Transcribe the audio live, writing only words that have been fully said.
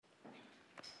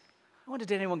I wonder,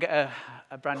 did anyone get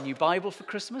a brand new Bible for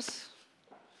Christmas?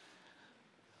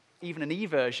 Even an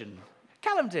e-version.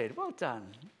 Callum did. Well done.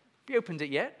 Have you opened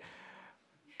it yet?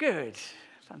 Good.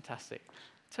 Fantastic.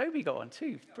 Toby got one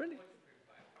too. Brilliant.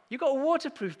 You got a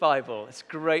waterproof Bible. It's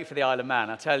great for the Isle of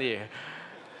Man, I tell you.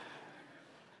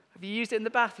 Have you used it in the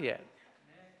bath yet?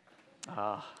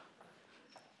 Ah.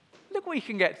 Look what you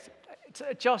can get.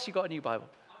 Josh, you got a new Bible.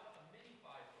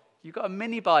 You got a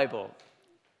mini Bible.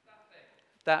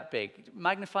 That big.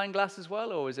 Magnifying glass as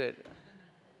well, or is it? No,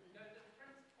 the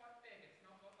print's quite big. It's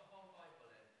not got the whole Bible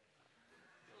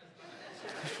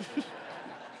in.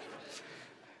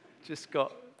 Just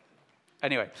got.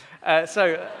 Anyway,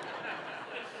 so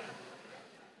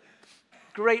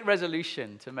great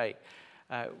resolution to make.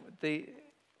 I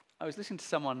was listening to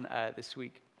someone this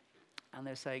week, and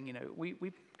they're saying,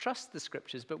 we trust the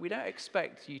scriptures, but we don't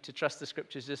expect you to trust the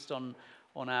scriptures just on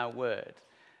our word.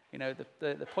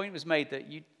 The point was made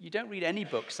that you don't read any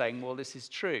book saying, well, this is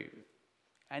true.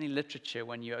 Any literature,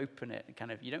 when you open it,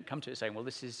 you don't come to it saying, well,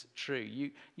 this is true.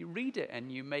 You read it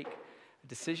and you make a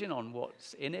decision on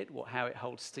what's in it, how it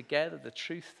holds together, the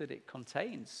truth that it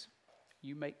contains.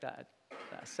 You make that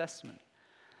assessment.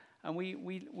 And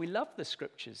we love the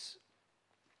scriptures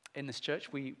in this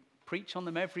church. We preach on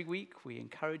them every week. We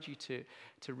encourage you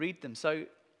to read them. So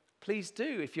please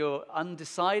do. If you're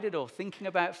undecided or thinking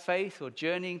about faith or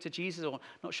journeying to Jesus or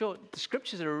not sure, the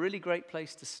scriptures are a really great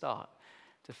place to start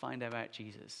to find out about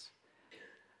Jesus.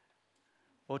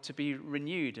 Or to be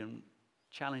renewed and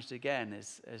challenged again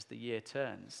as the year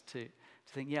turns to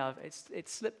think,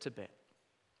 it's slipped a bit.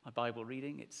 My Bible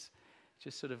reading, it's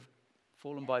just sort of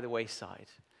fallen by the wayside.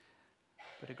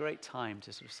 But a great time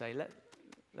to sort of say,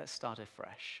 let's start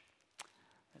afresh.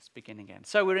 Let's begin again.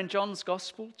 So we're in John's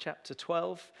Gospel, chapter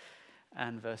 12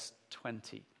 and verse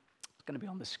 20. It's going to be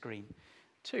on the screen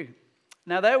too.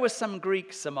 Now there were some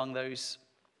Greeks among those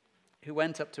who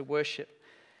went up to worship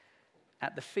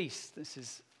at the feast. This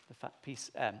is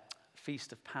the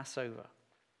feast of Passover.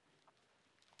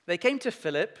 They came to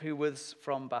Philip, who was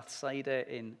from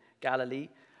Bethsaida in Galilee,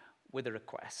 with a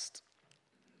request.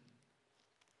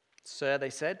 Sir, they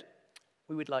said,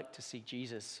 we would like to see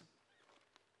Jesus.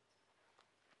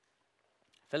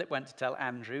 Philip went to tell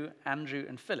Andrew. Andrew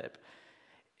and Philip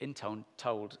in turn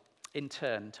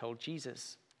told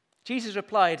Jesus. Jesus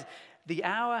replied, the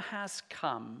hour has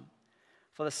come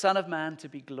for the Son of Man to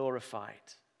be glorified.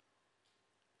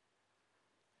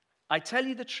 I tell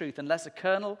you the truth, unless a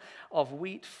kernel of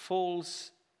wheat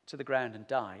falls to the ground and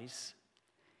dies,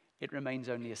 it remains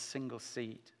only a single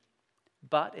seed.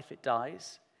 But if it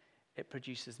dies, it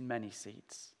produces many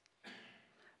seeds.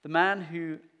 The man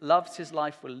who loves his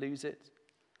life will lose it,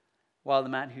 while the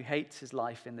man who hates his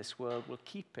life in this world will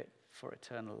keep it for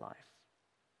eternal life.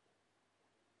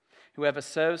 Whoever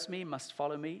serves me must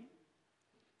follow me,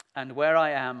 and where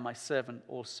I am, my servant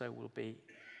also will be.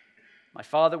 My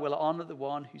Father will honor the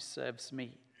one who serves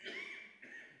me.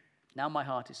 Now my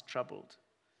heart is troubled,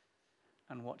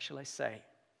 and what shall I say?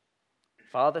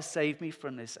 Father, save me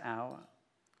from this hour.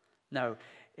 No,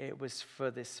 it was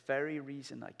for this very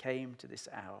reason I came to this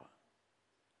hour.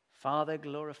 Father,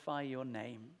 glorify your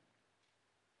name.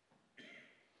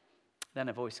 Then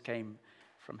a voice came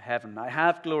from heaven. I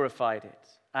have glorified it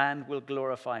and will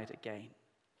glorify it again.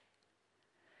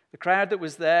 The crowd that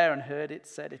was there and heard it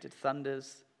said it had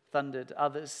thundered.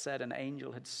 Others said an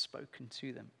angel had spoken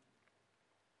to them.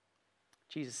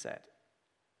 Jesus said,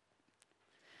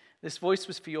 this voice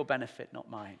was for your benefit, not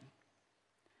mine.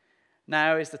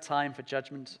 Now is the time for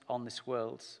judgment on this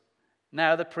world.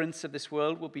 Now the prince of this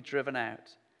world will be driven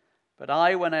out. But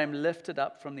I, when I am lifted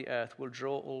up from the earth, will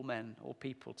draw all men, all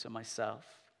people to myself.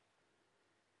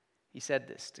 He said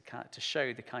this to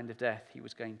show the kind of death he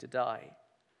was going to die.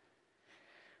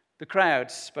 The crowd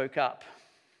spoke up.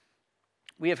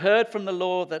 We have heard from the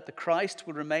law that the Christ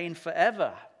will remain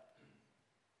forever.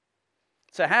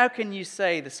 So how can you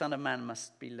say the Son of Man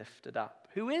must be lifted up?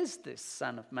 Who is this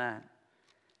Son of Man?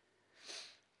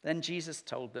 Then Jesus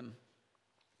told them,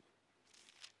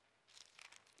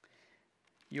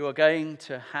 you are going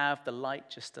to have the light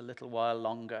just a little while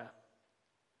longer.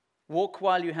 Walk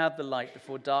while you have the light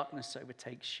before darkness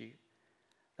overtakes you.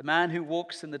 The man who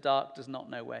walks in the dark does not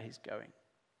know where he's going.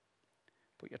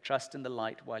 Put your trust in the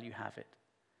light while you have it,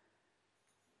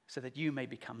 so that you may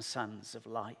become sons of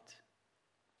light.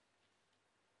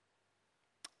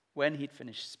 When he'd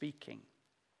finished speaking,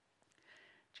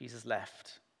 Jesus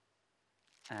left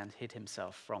and hid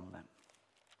himself from them.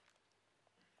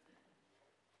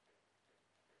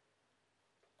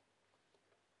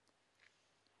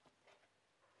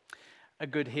 A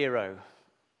good hero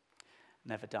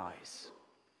never dies.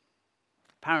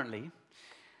 Apparently,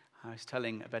 I was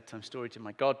telling a bedtime story to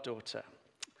my goddaughter.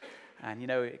 And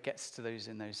it gets to those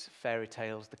fairy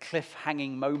tales, the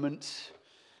cliff-hanging moment,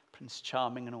 Prince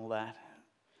Charming and all that.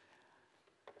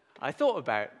 I thought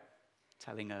about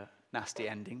telling a nasty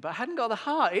ending, but I hadn't got the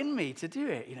heart in me to do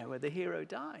it, where the hero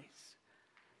dies.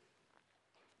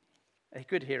 A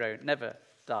good hero never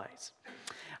dies.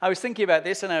 I was thinking about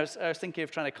this, and I was thinking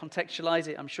of trying to contextualize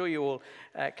it. I'm sure you all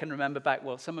can remember back,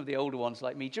 some of the older ones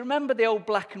like me. Do you remember the old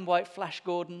black and white Flash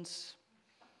Gordons?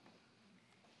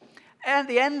 At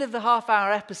the end of the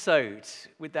half-hour episode,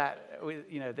 with that,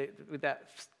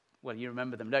 you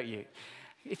remember them, don't you?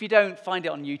 If you don't, find it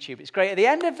on YouTube. It's great. At the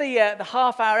end of the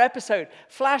half-hour episode,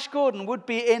 Flash Gordon would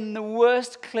be in the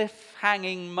worst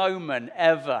cliff-hanging moment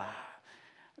ever.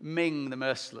 Ming the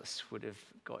Merciless would have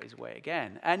got his way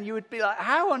again. And you would be like,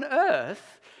 how on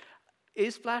earth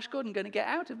is Flash Gordon going to get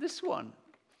out of this one?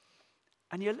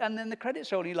 And then the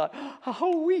credits roll, and you're like, a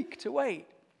whole week to wait.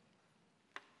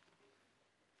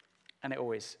 And it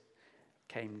always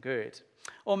came good.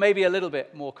 Or maybe a little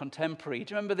bit more contemporary.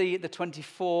 Do you remember the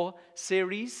 24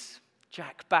 series?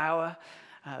 Jack Bauer.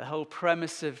 The whole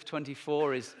premise of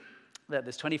 24 is that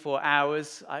there's 24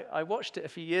 hours. I watched it a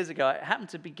few years ago. I happened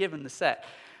to be given the set.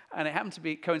 And it happened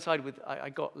to coincide with, I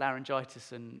got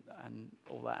laryngitis and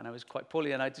all that. And I was quite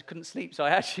poorly and I just couldn't sleep. So I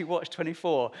actually watched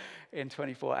 24 in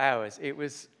 24 hours. It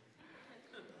was...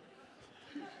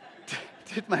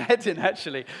 did my head in,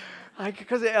 actually.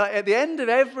 Because at the end of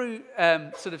every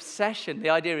sort of session, the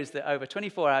idea is that over a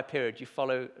 24-hour period, you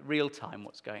follow real time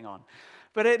what's going on.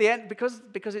 But at the end,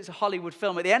 because it's a Hollywood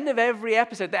film, at the end of every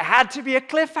episode, there had to be a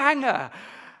cliffhanger.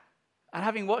 And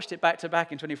having watched it back to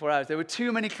back in 24 hours, there were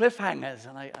too many cliffhangers,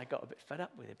 and I got a bit fed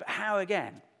up with it. But how,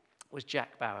 again, was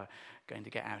Jack Bauer going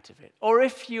to get out of it? Or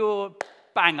if you're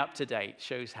bang up to date,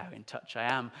 shows how in touch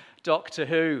I am, Doctor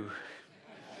Who.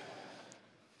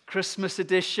 Christmas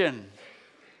edition.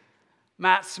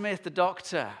 Matt Smith, the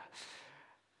Doctor.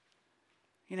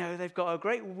 They've got a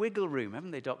great wiggle room,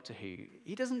 haven't they, Doctor Who?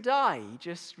 He doesn't die, he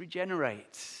just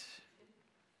regenerates.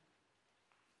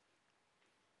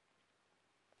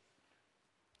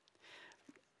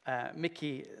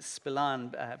 Mickey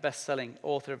Spillane, best-selling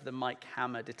author of the Mike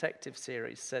Hammer detective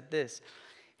series, said this: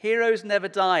 heroes never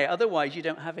die, otherwise you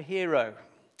don't have a hero.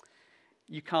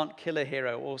 You can't kill a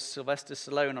hero, or Sylvester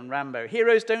Stallone on Rambo.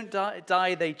 Heroes don't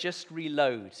die, they just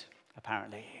reload,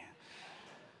 apparently.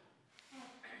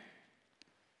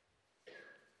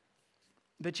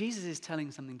 But Jesus is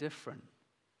telling something different.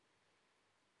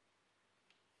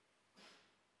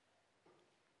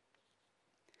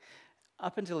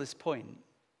 Up until this point,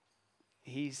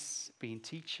 he's been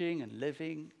teaching and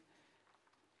living,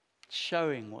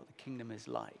 showing what the kingdom is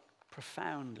like,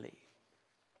 profoundly.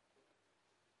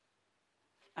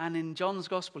 And in John's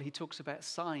gospel, he talks about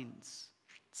signs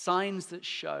that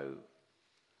show,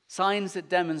 signs that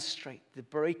demonstrate the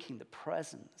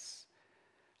presence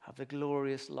of the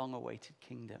glorious, long-awaited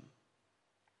kingdom.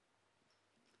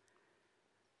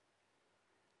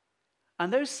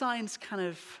 And those signs kind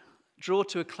of draw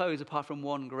to a close apart from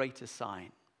one greater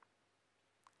sign.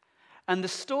 And the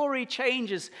story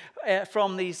changes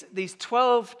from these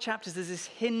 12 chapters. There's this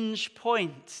hinge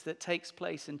point that takes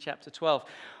place in chapter 12,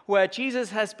 where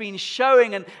Jesus has been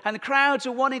showing, and the crowds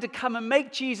are wanting to come and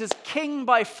make Jesus king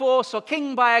by force or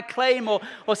king by acclaim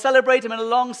or celebrate him. And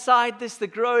alongside this, the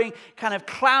growing kind of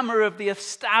clamor of the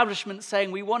establishment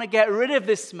saying, we want to get rid of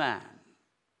this man.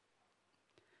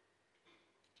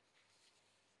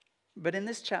 But in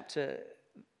this chapter,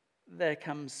 there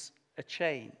comes a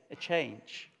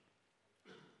change.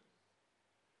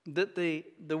 That the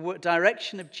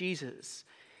direction of Jesus,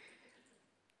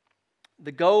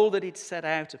 the goal that he'd set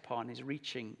out upon, is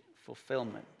reaching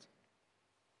fulfillment.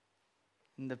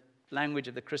 In the language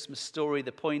of the Christmas story,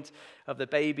 the point of the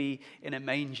baby in a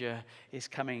manger is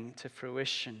coming to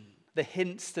fruition. The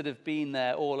hints that have been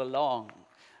there all along,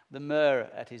 the myrrh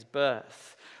at his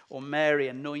birth, or Mary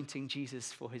anointing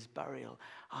Jesus for his burial,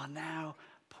 are now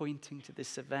pointing to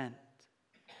this event.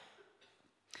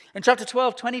 In chapter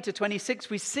 12, 20 to 26,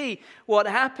 we see what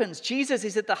happens. Jesus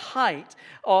is at the height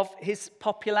of his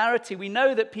popularity. We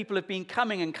know that people have been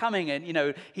coming,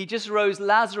 and he just rose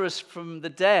Lazarus from the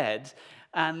dead,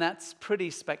 and that's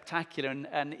pretty spectacular.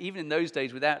 And even in those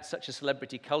days, without such a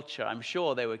celebrity culture, I'm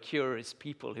sure there were curious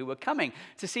people who were coming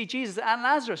to see Jesus and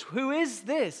Lazarus. Who is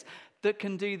this that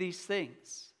can do these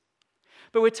things?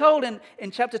 But we're told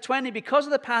in chapter 20, because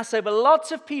of the Passover,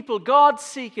 lots of people, God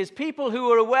seekers, people who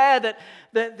were aware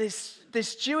that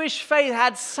this Jewish faith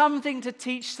had something to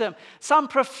teach them, some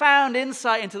profound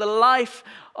insight into the life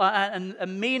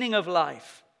and meaning of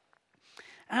life.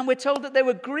 And we're told that there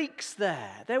were Greeks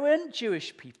there. There weren't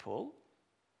Jewish people.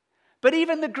 But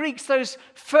even the Greeks, those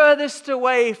furthest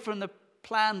away from the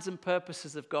plans and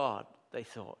purposes of God, they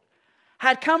thought,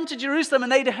 had come to Jerusalem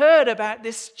and they'd heard about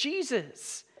this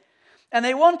Jesus. And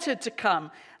they wanted to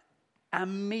come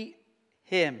and meet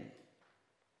him.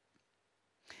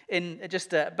 In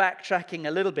just backtracking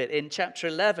a little bit, in chapter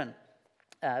 11,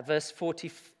 verse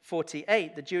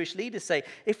 48, the Jewish leaders say,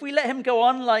 if we let him go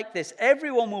on like this,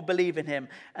 everyone will believe in him,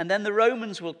 and then the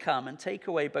Romans will come and take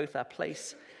away both our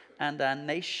place and our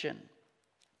nation.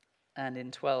 And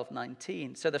in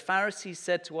 12:19, so the Pharisees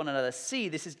said to one another, see,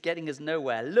 this is getting us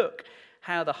nowhere. Look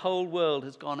how the whole world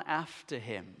has gone after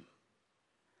him.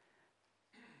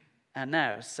 And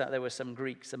now there were some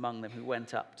Greeks among them who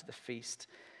went up to the feast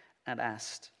and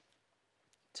asked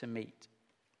to meet.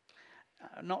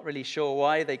 I'm not really sure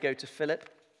why they go to Philip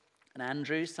and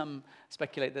Andrew. Some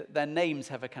speculate that their names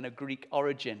have a kind of Greek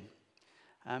origin.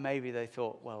 Maybe they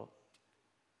thought, well,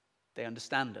 they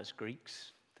understand us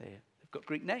Greeks. They've got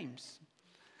Greek names.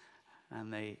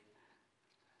 And they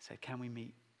said, can we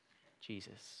meet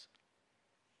Jesus?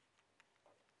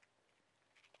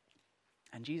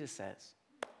 And Jesus says,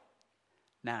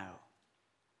 now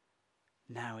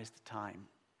is the time.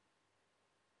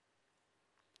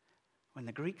 When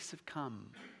the Greeks have come,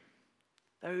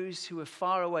 those who are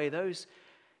far away, those,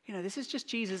 this is just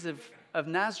Jesus of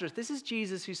Nazareth. This is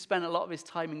Jesus who spent a lot of his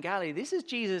time in Galilee. This is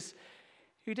Jesus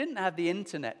who didn't have the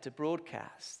internet to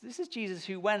broadcast. This is Jesus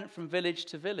who went from village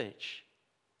to village.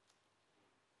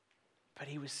 But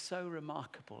he was so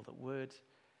remarkable that word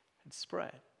had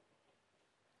spread.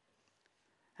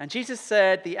 And Jesus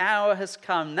said, the hour has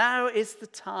come. Now is the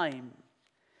time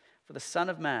for the Son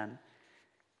of Man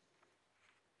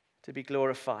to be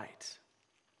glorified.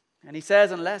 And he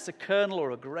says, unless a kernel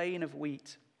or a grain of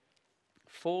wheat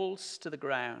falls to the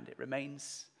ground, it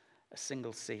remains a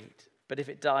single seed. But if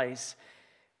it dies,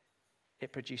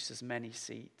 it produces many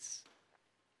seeds.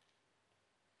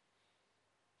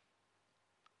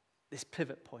 This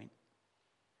pivot point.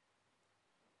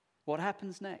 What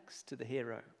happens next to the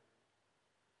hero?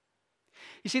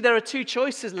 You see, there are two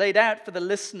choices laid out for the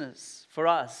listeners, for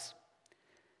us.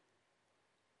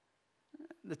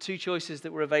 The two choices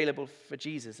that were available for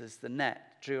Jesus as the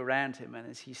net drew around him and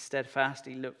as he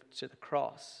steadfastly looked to the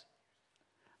cross.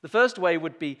 The first way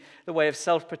would be the way of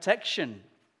self-protection,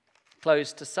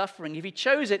 closed to suffering. If he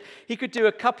chose it, he could do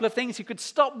a couple of things. He could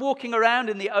stop walking around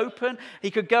in the open.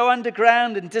 He could go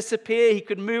underground and disappear. He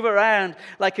could move around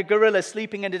like a gorilla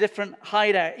sleeping in a different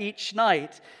hideout each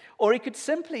night. Or he could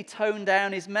simply tone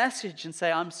down his message and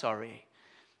say, I'm sorry.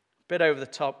 A bit over the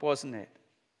top, wasn't it?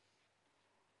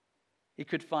 He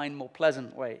could find more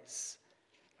pleasant ways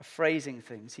of phrasing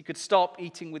things. He could stop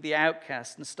eating with the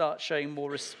outcast and start showing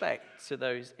more respect to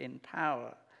those in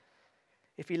power.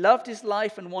 If he loved his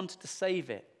life and wanted to save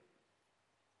it,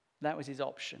 that was his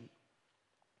option.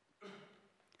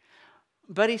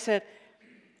 But he said,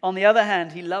 on the other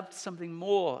hand, he loved something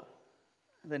more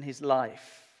than his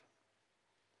life.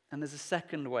 And there's a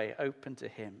second way open to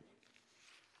him.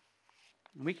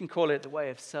 And we can call it the way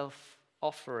of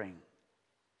self-offering.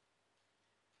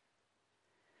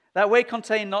 That way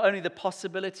contained not only the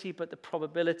possibility, but the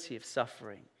probability of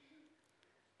suffering.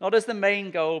 Not as the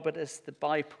main goal, but as the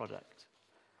byproduct.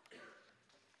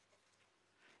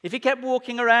 If he kept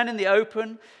walking around in the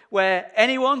open where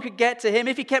anyone could get to him,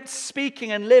 if he kept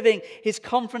speaking and living his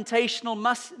confrontational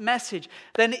message,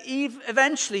 then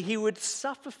eventually he would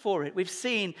suffer for it. We've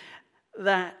seen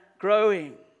that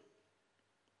growing.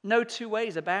 No two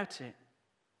ways about it.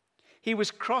 He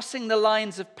was crossing the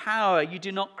lines of power you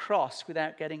do not cross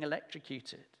without getting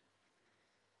electrocuted.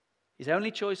 His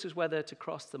only choice was whether to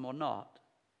cross them or not.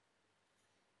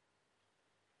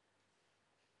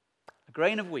 A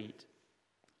grain of wheat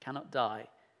cannot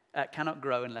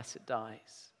grow unless it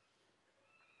dies.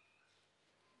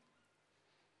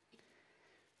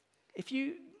 If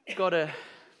you got a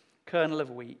kernel of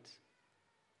wheat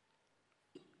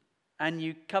and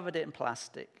you covered it in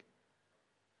plastic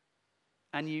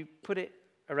and you put it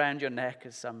around your neck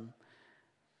as some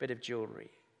bit of jewelry,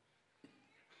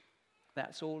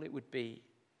 that's all it would be.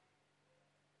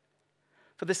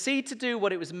 For the seed to do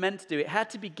what it was meant to do, it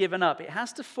had to be given up. It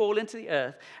has to fall into the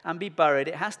earth and be buried.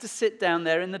 It has to sit down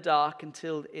there in the dark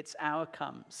until its hour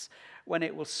comes, when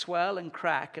it will swell and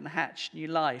crack and hatch new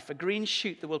life. A green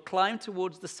shoot that will climb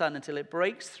towards the sun until it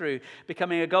breaks through,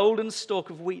 becoming a golden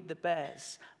stalk of wheat that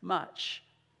bears much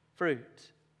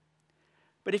fruit.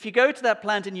 But if you go to that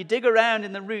plant and you dig around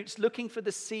in the roots looking for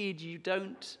the seed, you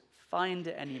don't find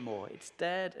it anymore. It's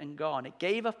dead and gone. It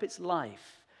gave up its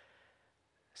life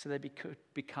so they could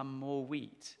become more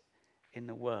wheat in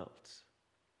the world.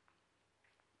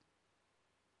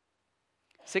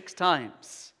 6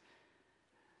 times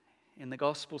In the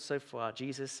gospel so far,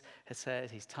 Jesus has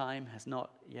said his time has not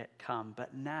yet come,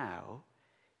 but now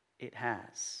it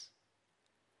has.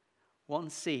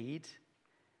 One seed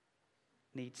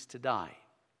needs to die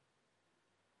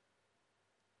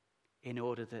in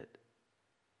order that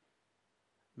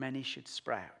many should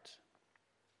sprout.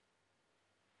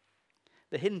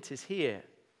 The hint is here.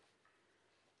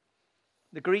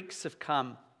 The Greeks have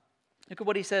come. Look at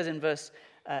what he says in verse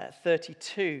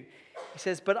 32. He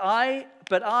says, But I,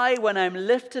 when I'm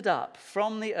lifted up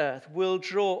from the earth, will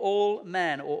draw all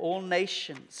men or all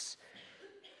nations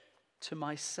to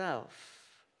myself.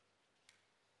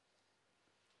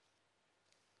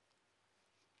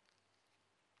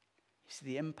 You see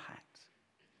the impact,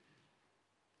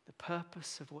 the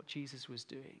purpose of what Jesus was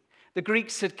doing. The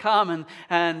Greeks had come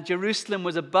and Jerusalem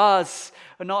was abuzz,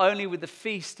 not only with the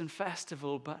feast and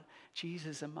festival, but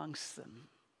Jesus amongst them.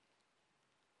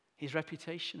 His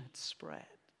reputation had spread.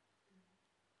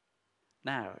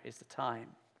 Now is the time.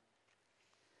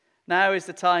 Now is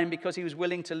the time, because he was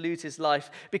willing to lose his life,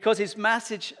 because his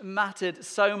message mattered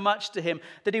so much to him,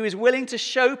 that he was willing to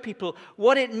show people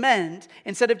what it meant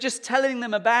instead of just telling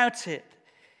them about it.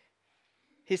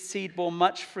 His seed bore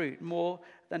much fruit, more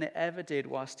than it ever did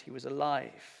whilst he was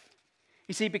alive.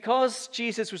 You see, because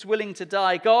Jesus was willing to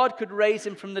die, God could raise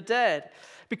him from the dead.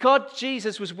 Because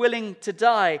Jesus was willing to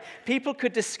die, people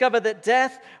could discover that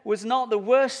death was not the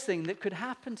worst thing that could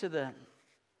happen to them.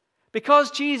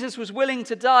 Because Jesus was willing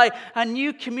to die, a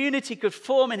new community could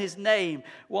form in his name,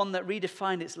 one that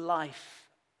redefined its life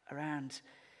around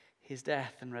his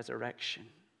death and resurrection.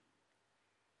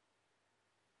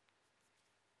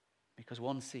 Because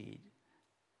one seed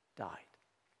died.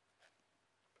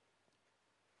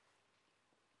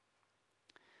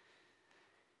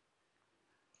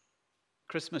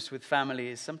 Christmas with family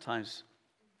is sometimes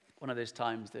one of those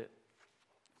times that,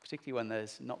 particularly when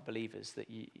there's not believers that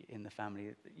in the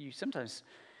family, you sometimes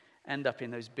end up in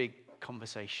those big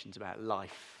conversations about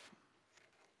life,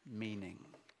 meaning.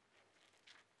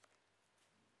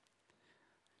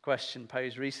 Question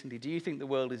posed recently: do you think the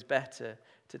world is better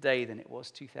today than it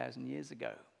was 2,000 years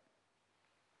ago?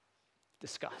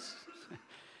 Discuss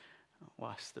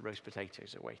whilst the roast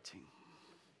potatoes are waiting.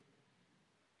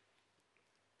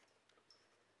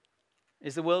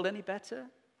 Is the world any better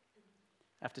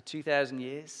after 2,000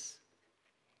 years?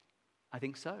 I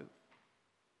think so.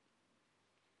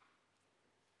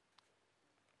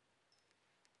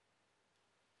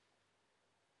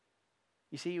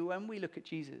 You see, when we look at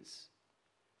Jesus,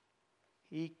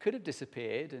 he could have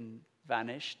disappeared and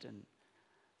vanished and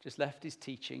just left his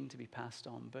teaching to be passed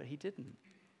on, but he didn't.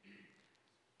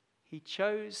 He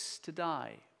chose to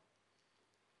die,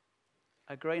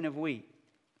 a grain of wheat.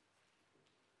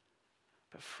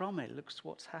 But from it, look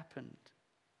what's happened.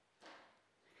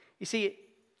 You see,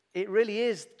 it really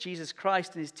is Jesus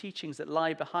Christ and his teachings that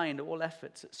lie behind all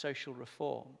efforts at social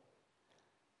reform.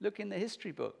 Look in the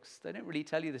history books. They don't really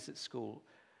tell you this at school.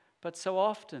 But so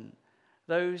often,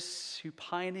 those who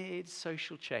pioneered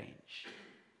social change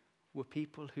were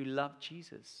people who loved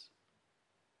Jesus.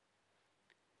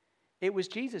 It was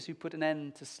Jesus who put an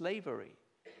end to slavery.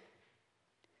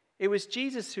 It was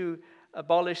Jesus who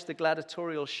abolished the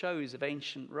gladiatorial shows of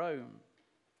ancient Rome.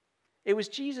 It was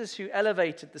Jesus who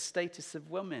elevated the status of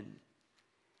women.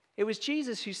 It was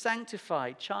Jesus who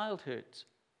sanctified childhood.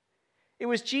 It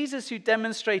was Jesus who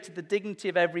demonstrated the dignity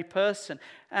of every person,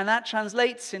 and that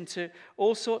translates into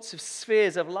all sorts of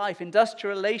spheres of life: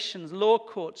 industrial relations, law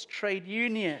courts, trade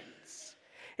unions.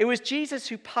 It was Jesus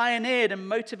who pioneered and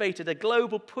motivated a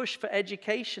global push for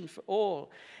education for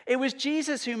all. It was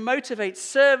Jesus who motivates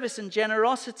service and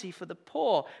generosity for the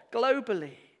poor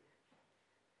globally.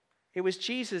 It was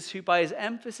Jesus who, by his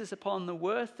emphasis upon the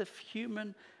worth of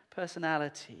human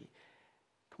personality,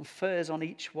 confers on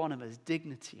each one of us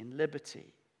dignity and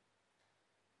liberty.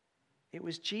 It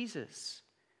was Jesus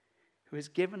who has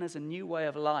given us a new way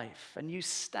of life, a new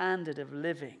standard of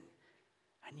living,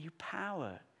 a new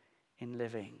power in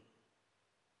living.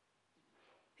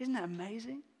 Isn't that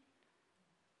amazing?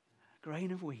 A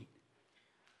grain of wheat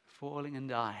falling and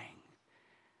dying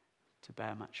to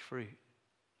bear much fruit.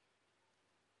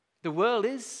 The world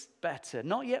is better,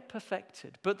 not yet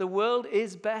perfected, but the world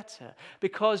is better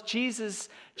because Jesus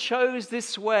chose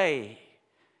this way,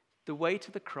 the way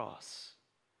to the cross,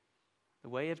 the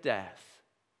way of death,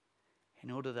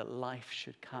 in order that life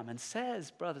should come. And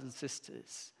says, brothers and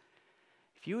sisters,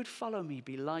 if you would follow me,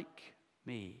 be like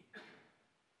me.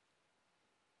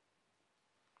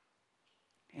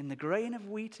 In the grain of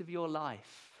wheat of your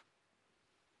life,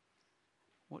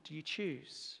 what do you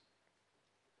choose?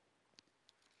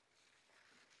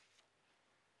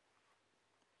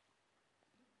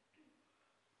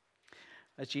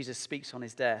 as Jesus speaks on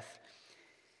his death.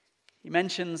 He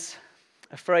mentions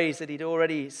a phrase that he'd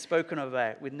already spoken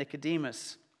about with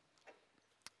Nicodemus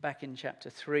back in chapter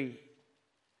 3.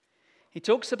 He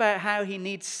talks about how he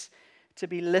needs to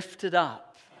be lifted up.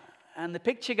 And the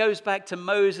picture goes back to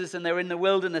Moses, and they're in the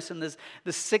wilderness, and there's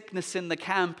the sickness in the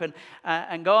camp,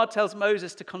 and God tells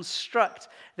Moses to construct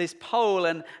this pole,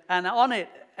 and on it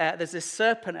there's this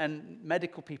serpent, and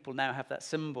medical people now have that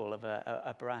symbol of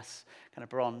a brass, kind of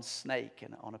bronze snake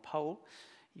on a pole.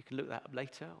 You can look that up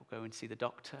later, or go and see the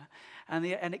doctor. And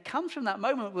it comes from that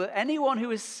moment where anyone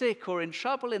who is sick or in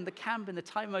trouble in the camp in the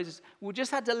time of Moses will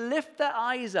just have to lift their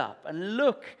eyes up and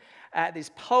look at this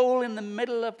pole in the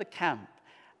middle of the camp,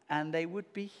 and they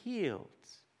would be healed.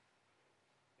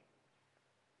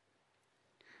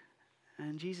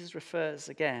 And Jesus refers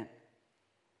again.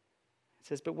 It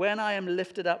says, "But when I am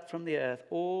lifted up from the earth,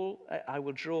 I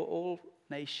will draw all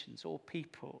nations, all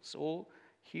peoples, all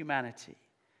humanity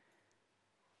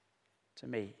to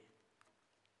me."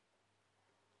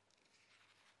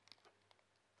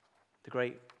 The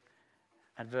great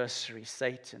adversary,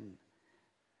 Satan,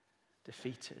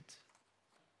 defeated.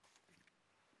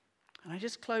 And I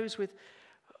just close with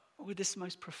this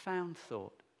most profound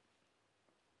thought.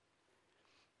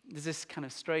 There's this kind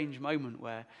of strange moment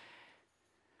where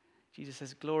Jesus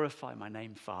says, "Glorify my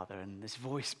name, Father," and this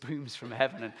voice booms from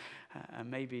heaven, and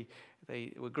maybe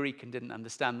they were Greek and didn't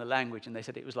understand the language, and they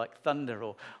said it was like thunder,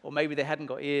 or maybe they hadn't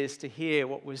got ears to hear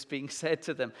what was being said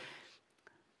to them.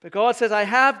 But God says, "I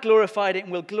have glorified it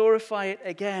and will glorify it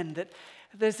again." That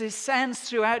there's this sense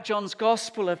throughout John's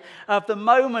gospel of the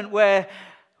moment where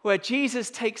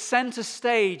Jesus takes center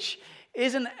stage,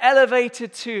 isn't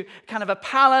elevated to kind of a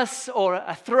palace or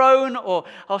a throne or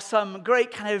some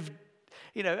great kind of,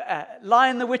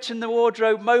 Lion, the Witch, and the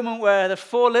Wardrobe moment where the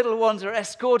four little ones are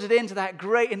escorted into that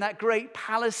great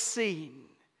palace scene.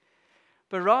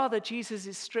 But rather, Jesus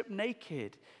is stripped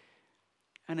naked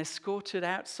and escorted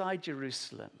outside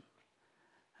Jerusalem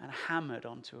and hammered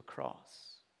onto a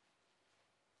cross.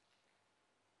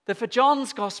 That for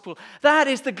John's gospel, that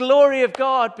is the glory of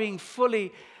God being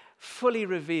fully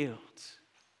revealed.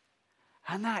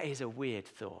 And that is a weird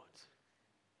thought.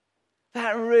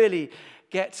 That really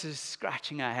gets us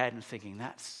scratching our head and thinking,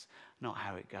 that's not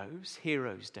how it goes.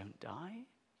 Heroes don't die.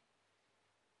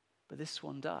 But this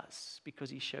one does, because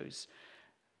he shows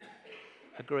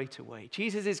a greater way.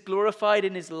 Jesus is glorified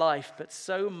in his life, but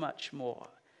so much more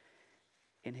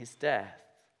in his death.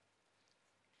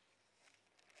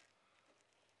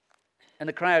 And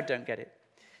the crowd don't get it.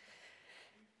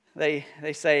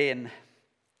 They say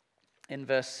in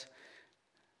verse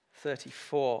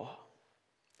 34,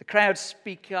 the crowd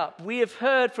speak up. "We have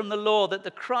heard from the law that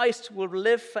the Christ will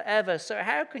live forever. So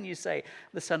how can you say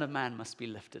the Son of Man must be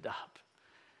lifted up?"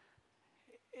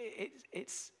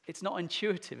 It's not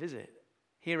intuitive, is it?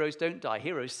 Heroes don't die.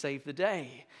 Heroes save the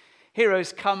day.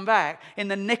 Heroes come back in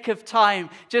the nick of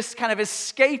time, just kind of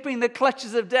escaping the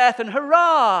clutches of death, and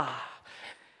hurrah!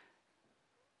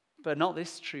 But not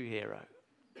this true hero.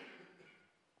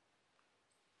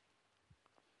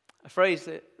 A phrase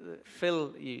that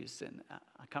Phil used, and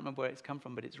I can't remember where it's come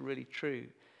from, but it's really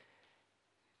true.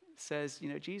 It says,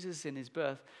 Jesus in his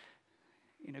birth,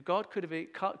 God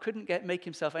couldn't make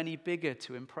himself any bigger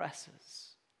to impress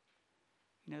us.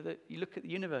 That you look at the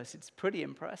universe, it's pretty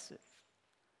impressive.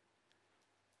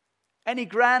 Any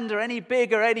grander, any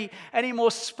bigger, any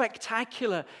more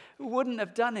spectacular wouldn't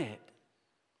have done it.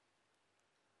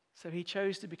 So he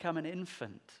chose to become an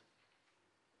infant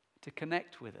to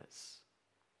connect with us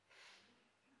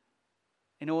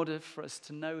in order for us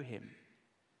to know him,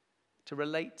 to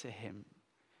relate to him,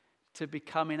 to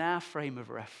become in our frame of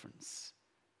reference.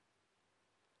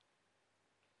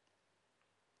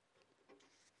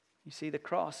 You see, the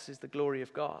cross is the glory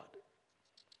of God.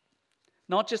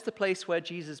 Not just the place where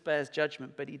Jesus bears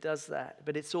judgment, but he does that.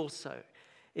 But it's also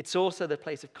the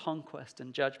place of conquest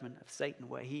and judgment of Satan,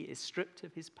 where he is stripped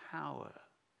of his power,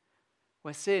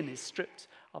 where sin is stripped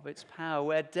of its power,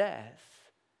 where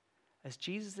death, as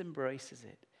Jesus embraces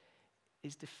it,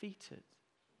 is defeated.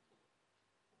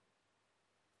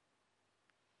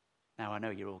 Now, I know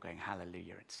you're all going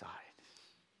hallelujah inside.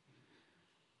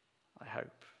 I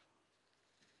hope.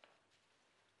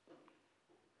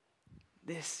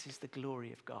 This is the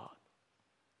glory of God.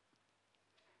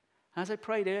 As I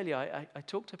prayed earlier, I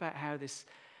talked about how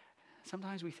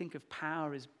sometimes we think of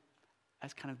power as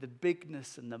kind of the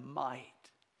bigness and the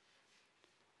might.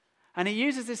 And he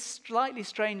uses this slightly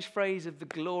strange phrase of the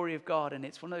glory of God, and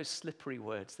it's one of those slippery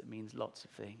words that means lots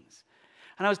of things.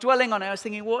 And I was dwelling on it, I was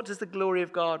thinking, what does the glory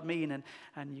of God mean?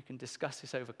 And you can discuss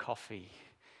this over coffee,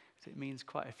 because it means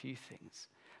quite a few things.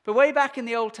 But way back in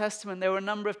the Old Testament, there were a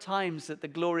number of times that the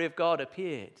glory of God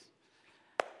appeared.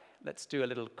 Let's do a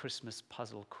little Christmas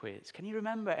puzzle quiz. Can you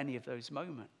remember any of those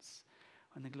moments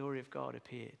when the glory of God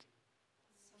appeared?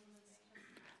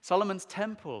 Solomon's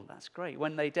temple, that's great.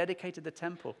 When they dedicated the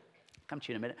temple, I'll come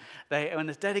to you in a minute. When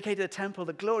they dedicated the temple,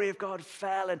 the glory of God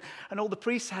fell, and all the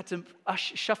priests had to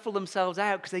shuffle themselves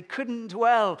out because they couldn't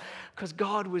dwell because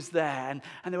God was there.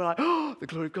 And they were like, oh, the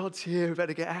glory of God's here, we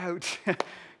better get out.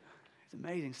 It's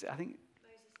amazing. I think,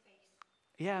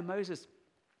 Moses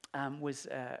was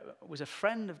a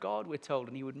friend of God, we're told,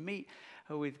 and he would meet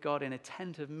with God in a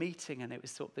tent of meeting, and it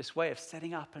was sort of this way of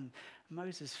setting up, and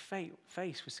Moses'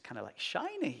 face was kind of like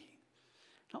shiny,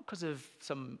 not because of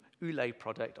some oil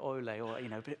product, or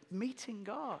but meeting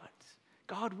God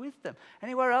with them.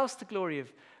 Anywhere else the glory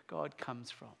of God comes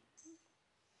from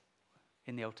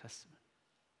in the Old Testament.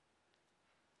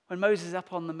 When Moses is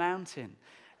up on the mountain,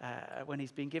 when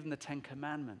he's been given the 10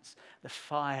 Commandments, the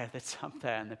fire that's up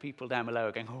there and the people down below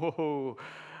are going, oh.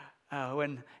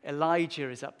 When Elijah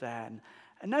is up there.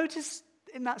 And notice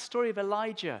in that story of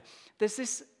Elijah, there's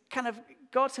this kind of,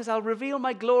 God says, I'll reveal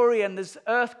my glory, and there's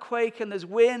earthquake, and there's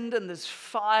wind, and there's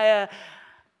fire.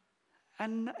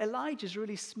 And Elijah's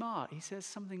really smart. He says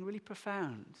something really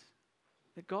profound,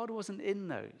 that God wasn't in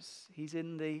those. He's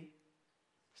in the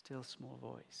still small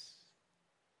voice.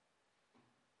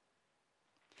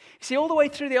 You see, all the way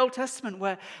through the Old Testament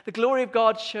where the glory of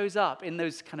God shows up in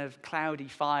those kind of cloudy,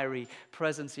 fiery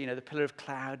presence, the pillar of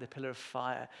cloud, the pillar of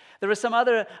fire. There are some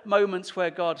other moments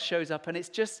where God shows up and it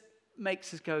just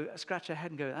makes us go, scratch our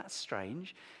head and go, that's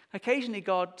strange. Occasionally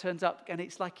God turns up and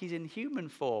it's like he's in human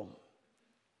form.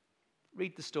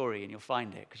 Read the story and you'll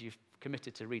find it because you've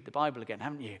committed to read the Bible again,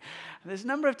 haven't you? And there's a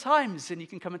number of times and you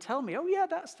can come and tell me, oh yeah,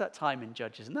 that's that time in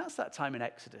Judges and that's that time in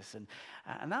Exodus.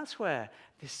 And that's where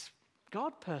this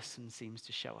God person seems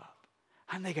to show up.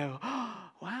 And they go, oh,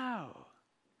 wow.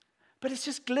 But it's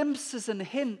just glimpses and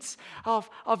hints of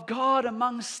God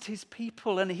amongst his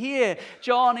people. And here,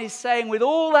 John is saying, with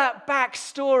all that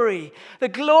backstory, the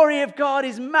glory of God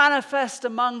is manifest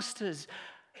amongst us.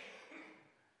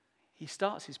 He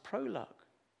starts his prologue.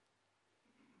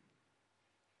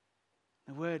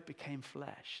 The Word became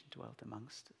flesh and dwelt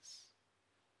amongst us.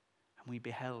 And we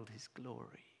beheld his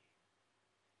glory.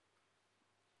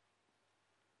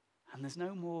 And there's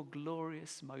no more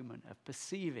glorious moment of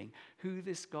perceiving who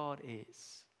this God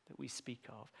is that we speak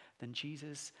of than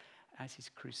Jesus as he's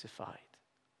crucified.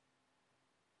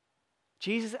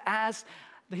 Jesus as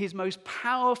his most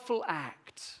powerful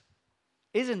act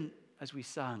isn't, as we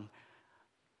sung,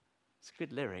 it's a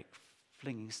good lyric,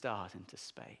 flinging stars into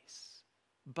space,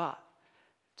 but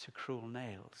to cruel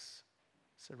nails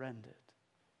surrendered.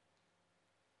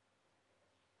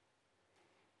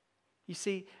 You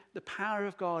see, the power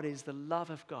of God is the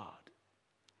love of God,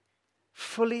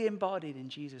 fully embodied in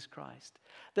Jesus Christ.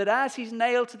 That as he's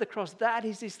nailed to the cross, that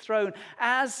is his throne.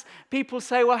 As people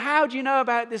say, well, how do you know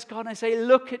about this God? And I say,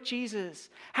 look at Jesus.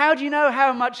 How do you know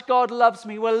how much God loves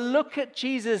me? Well, look at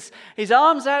Jesus. His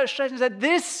arms outstretched and said,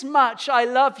 this much I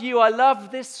love you. I love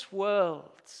this world.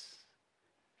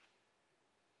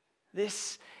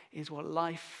 This is what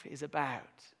life is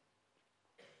about,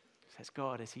 says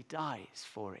God as he dies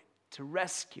for it. To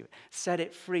rescue it, set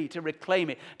it free, to reclaim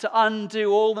it, to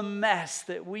undo all the mess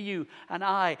that you and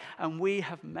I and we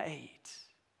have made.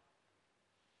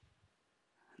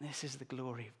 And this is the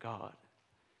glory of God.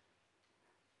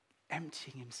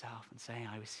 Emptying himself and saying,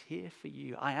 I was here for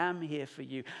you. I am here for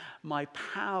you. My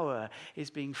power is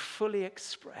being fully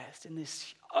expressed in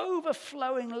this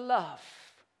overflowing love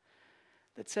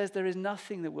that says there is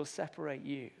nothing that will separate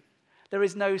you. There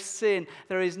is no sin.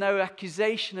 There is no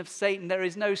accusation of Satan. There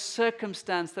is no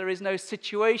circumstance. There is no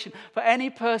situation for any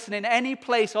person in any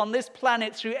place on this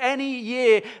planet through any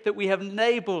year that we have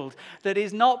labeled that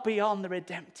is not beyond the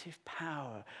redemptive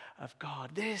power of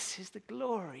God. This is the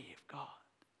glory of God.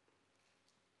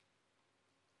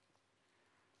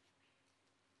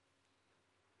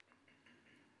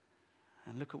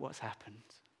 And look at what's happened.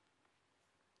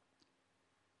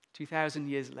 2,000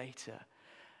 years later,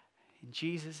 in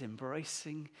Jesus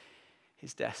embracing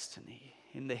his destiny,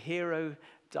 in the hero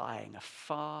dying, a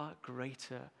far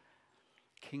greater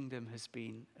kingdom has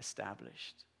been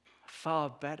established, a far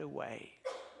better way.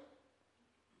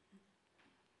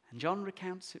 And John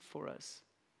recounts it for us.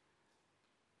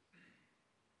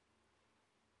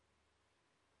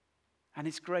 And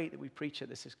it's great that we preach it.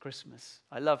 This is Christmas.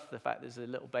 I love the fact there's a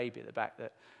little baby at the back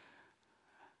that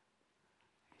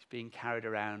is being carried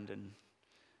around. And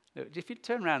if you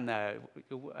turn around there,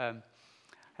 everyone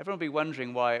will be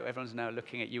wondering why everyone's now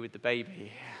looking at you with the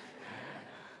baby.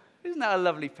 Isn't that a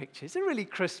lovely picture? It's a really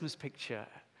Christmas picture.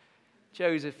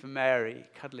 Joseph and Mary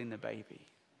cuddling the baby.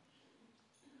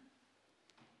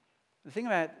 The thing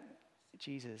about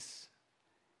Jesus,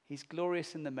 he's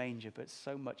glorious in the manger, but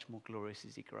so much more glorious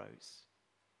as he grows.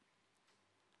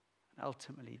 And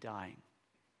ultimately dying.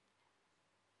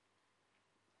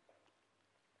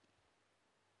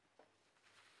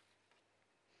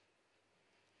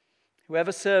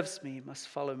 Whoever serves me must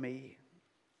follow me.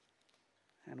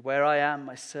 And where I am,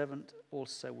 my servant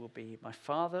also will be. My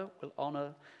Father will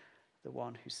honor the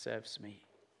one who serves me.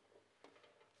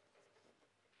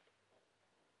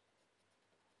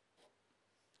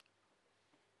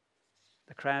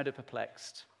 The crowd are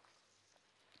perplexed.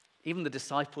 Even the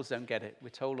disciples don't get it. We're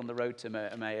told on the road to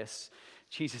Emmaus,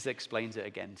 Jesus explains it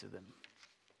again to them.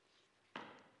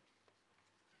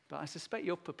 But I suspect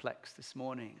you're perplexed this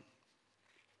morning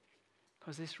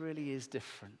because this really is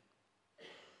different.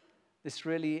 This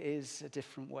really is a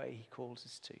different way he calls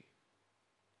us to.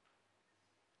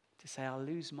 To say, I'll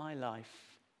lose my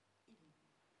life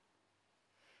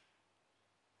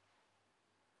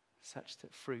such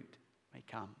that fruit may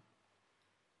come.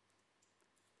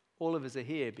 All of us are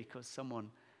here because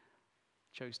someone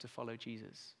chose to follow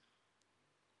Jesus,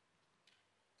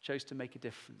 chose to make a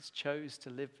difference, chose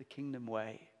to live the kingdom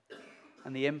way.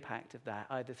 And the impact of that,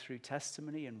 either through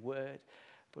testimony and word,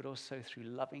 but also through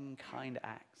loving, kind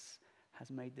acts, has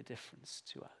made the difference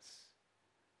to us.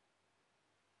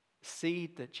 The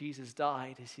seed that Jesus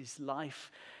died as his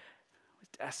life was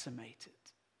decimated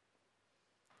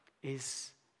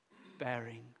is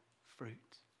bearing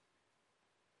fruit.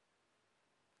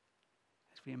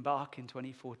 As we embark in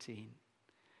 2014,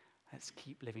 let's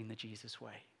keep living the Jesus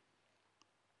way.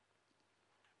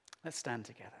 Let's stand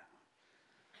together.